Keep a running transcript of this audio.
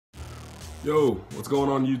Yo, what's going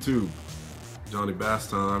on YouTube? Johnny Bass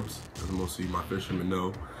Times, as most of my fishermen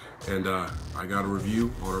know. And I got a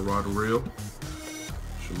review on a rod and reel,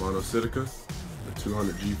 Shimano Citica, the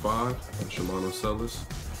 200 G5, and Shimano Sellus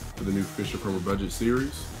for the new Fisher from a Budget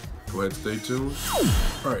series. Go ahead and stay tuned.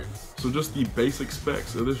 Alright, so just the basic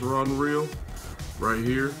specs of this rod and reel right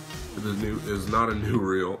here is not a new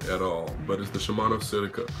reel at all, but it's the Shimano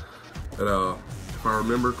Citica. And, if I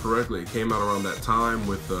remember correctly, it came out around that time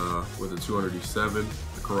with the 200D7,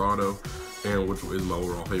 the Corrado, and which is my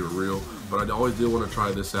overall favorite reel. But I always did want to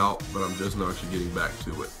try this out, but I'm just not actually getting back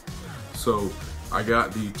to it. So I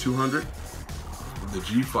got the 200, the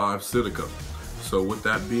G5 Citica. So with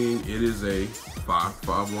that being, it is a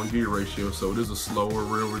 5:1 gear ratio, so it is a slower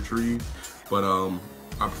reel retrieve, but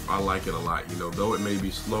I like it a lot. You know, though it may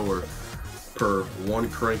be slower per one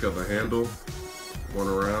crank of the handle, one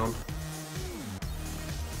around,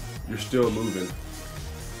 you're still moving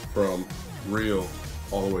from reel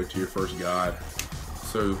all the way to your first guide.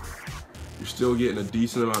 So you're still getting a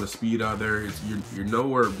decent amount of speed out there. You're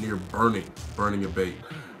nowhere near burning a bait,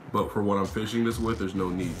 but for what I'm fishing this with, there's no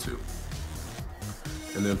need to.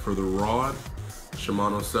 And then for the rod,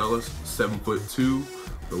 Shimano Sellus 7'2",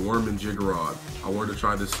 the worm and jig rod. I wanted to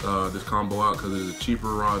try this this combo out because it's a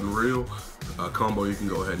cheaper rod and reel combo you can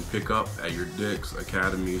go ahead and pick up at your Dick's,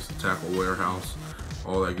 Academies, Tacklewarehouse,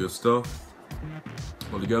 all that good stuff.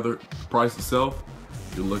 Altogether, the price itself,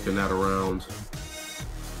 you're looking at around,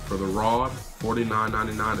 for the rod,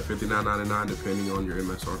 $49.99 to $59.99 depending on your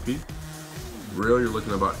MSRP. Reel, you're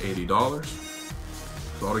looking at about $80.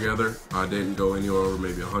 So altogether, I didn't go anywhere over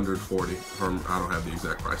maybe 140. I don't have the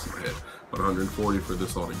exact price in my head, but 140 for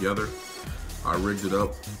this altogether. I rigged it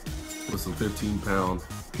up with some 15-pound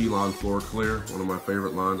P-line floor clear, one of my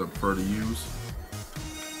favorite lines I prefer to use.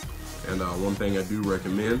 And one thing I do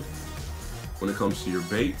recommend when it comes to your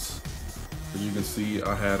baits, as you can see,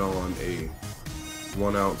 I had on a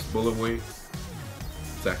 1 ounce bullet weight.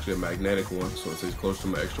 It's actually a magnetic one, so it stays close to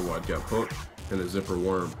my extra wide gap hook, and a zipper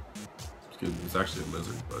worm. Excuse me, it's actually a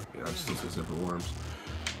lizard, but yeah, I just still say zipper worms.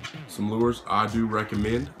 Some lures I do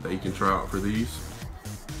recommend that you can try out for these.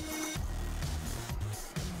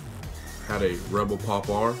 Had a Rebel Pop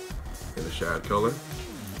R in a shad color.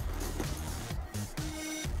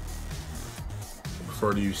 I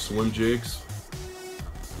prefer to use swim jigs,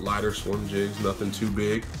 lighter swim jigs, nothing too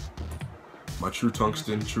big. My True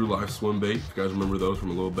Tungsten, True Life swim bait, if you guys remember those from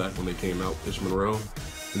a little back when they came out, Fishman Row,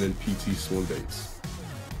 and then PT swim baits.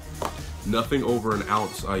 Nothing over an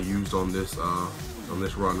ounce I used on this rod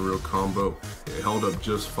and reel combo. It held up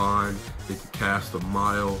just fine. It could cast a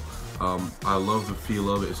mile. I love the feel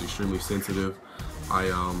of it. It's extremely sensitive.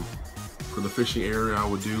 For the fishing area, I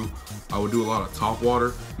would do a lot of top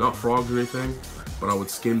water, not frogs or anything, but I would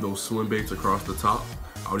skim those swim baits across the top.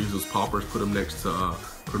 I would use those poppers, put them next to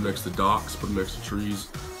docks, put them next to trees,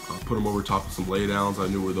 put them over top of some laydowns. I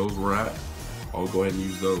knew where those were at. I would go ahead and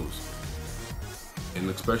use those. And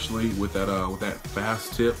especially with that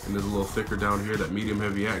fast tip, and there's a little thicker down here, that medium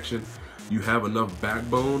heavy action, you have enough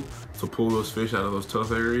backbone to pull those fish out of those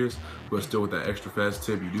tough areas, but still with that extra fast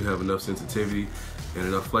tip, you do have enough sensitivity and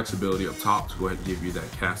enough flexibility up top to go ahead and give you that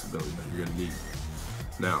cast ability that you're gonna need.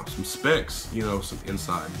 Now, some specs, you know, some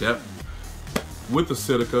inside depth. With the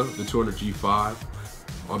Citica, the 200 G5,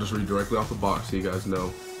 I'll just read directly off the box so you guys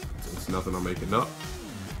know it's nothing I'm making up.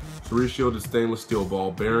 3 shielded stainless steel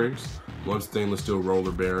ball bearings, 1 stainless steel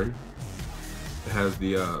roller bearing. It has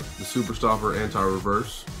the Super Stopper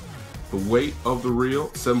anti-reverse. The weight of the reel,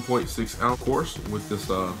 7.6 ounce. Of course, with this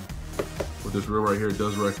reel right here, it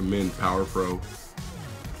does recommend Power Pro,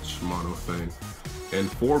 Shimano thing.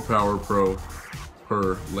 And for Power Pro,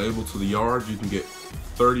 per label to the yard, you can get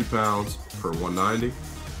 30 pounds for 190,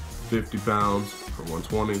 50 pounds for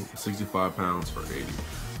 120, 65 pounds for 80.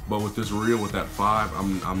 But with this reel, with that 5,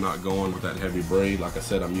 I'm not going with that heavy braid. Like I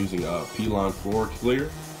said, I'm using a P-line floor clear.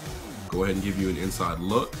 Go ahead and give you an inside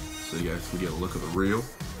look so you guys can get a look of the reel.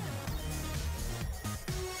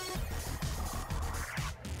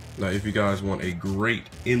 Now, if you guys want a great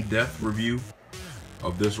in-depth review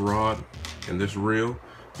of this rod and this reel,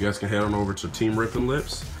 you guys can head on over to Team Rippin'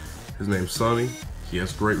 Lips. His name's Sonny. He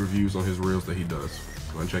has great reviews on his reels that he does.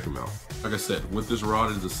 Go and check him out. Like I said, with this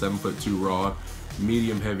rod, it is a 7'2" rod,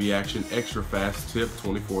 medium heavy action, extra fast tip,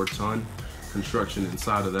 24-ton construction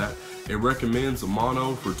inside of that. It recommends a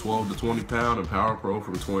mono for 12 to 20 pound and Power Pro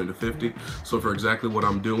from 20 to 50. So for exactly what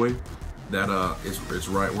I'm doing, that it's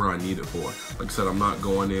right where I need it for. Like I said, I'm not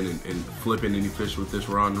going in and flipping any fish with this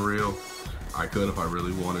rod and reel. I could if I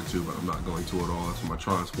really wanted to, but I'm not going to at all. That's why I'm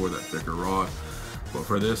trying to score that thicker rod. But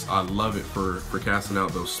for this, I love it for casting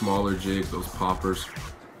out those smaller jigs, those poppers.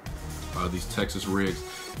 these Texas rigs.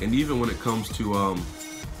 And even when it comes to,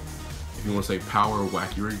 if you want to say power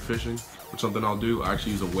wacky rig fishing, or something I'll do, I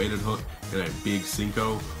actually use a weighted hook and a big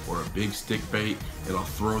Cinco or a big stick bait, and I'll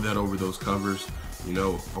throw that over those covers, you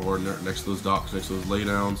know, or next to those docks, next to those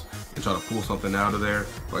laydowns, and try to pull something out of there.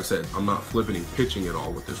 Like I said, I'm not flipping and pitching at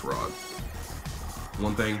all with this rod.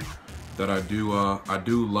 One thing that I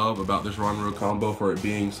do love about this rod and reel combo, for it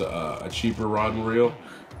being a cheaper rod and reel,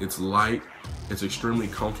 it's light, it's extremely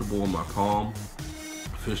comfortable in my palm,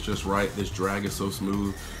 fish just right. This drag is so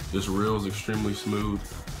smooth, this reel is extremely smooth.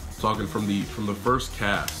 Talking from the first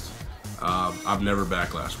cast, I've never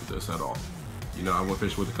backlashed with this at all. You know, I went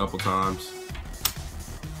fishing with it a couple times,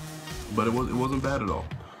 but it wasn't bad at all.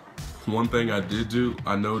 One thing I did do,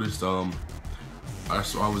 I noticed I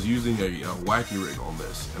was using a wacky rig on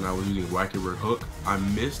this, and I was using a wacky rig hook. I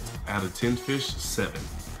missed out of 10 fish, 7.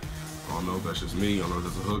 I don't know if that's just me, I don't know if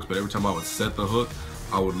that's the hooks, but every time I would set the hook,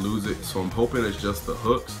 I would lose it. So I'm hoping it's just the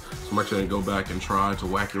hooks. So I'm actually gonna go back and try to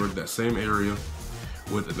wacky rig that same area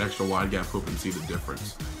with an extra wide gap hook and see the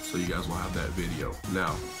difference. So you guys will have that video.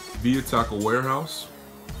 Now, via Tacklewarehouse,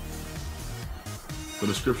 the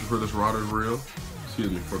description for this rod and reel,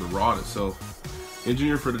 for the rod itself,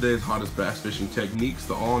 engineered for today's hottest bass fishing techniques,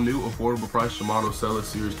 the all-new affordable price Shimano Sellus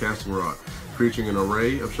series casting rod, featuring an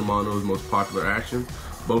array of Shimano's most popular actions,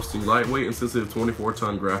 boasting lightweight and sensitive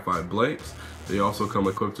 24-ton graphite blades. They also come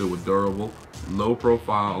equipped with durable,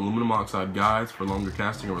 low-profile aluminum oxide guides for longer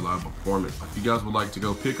casting and reliable performance. If you guys would like to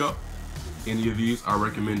go pick up any of these, I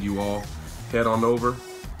recommend you all head on over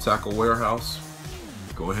Tacklewarehouse.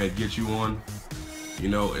 Go ahead, get you one. You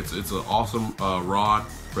know, it's an awesome rod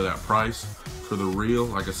for that price. For the reel,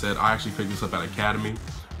 like I said, I actually picked this up at Academy.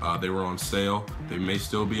 They were on sale. They may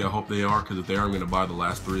still be. I hope they are, because if they are, I'm going to buy the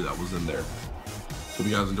last 3 that was in there. So if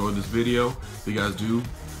you guys enjoyed this video, if you guys do,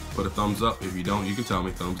 put a thumbs up. If you don't, you can tell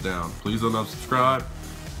me thumbs down. Please don't unsubscribe.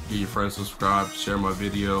 Get your friends subscribed. Share my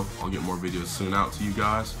video. I'll get more videos soon out to you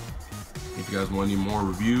guys. If you guys want any more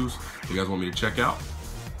reviews, if you guys want me to check out,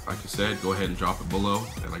 like I said, go ahead and drop it below,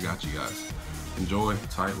 and I got you guys. Enjoy,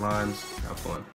 tight lines, have fun.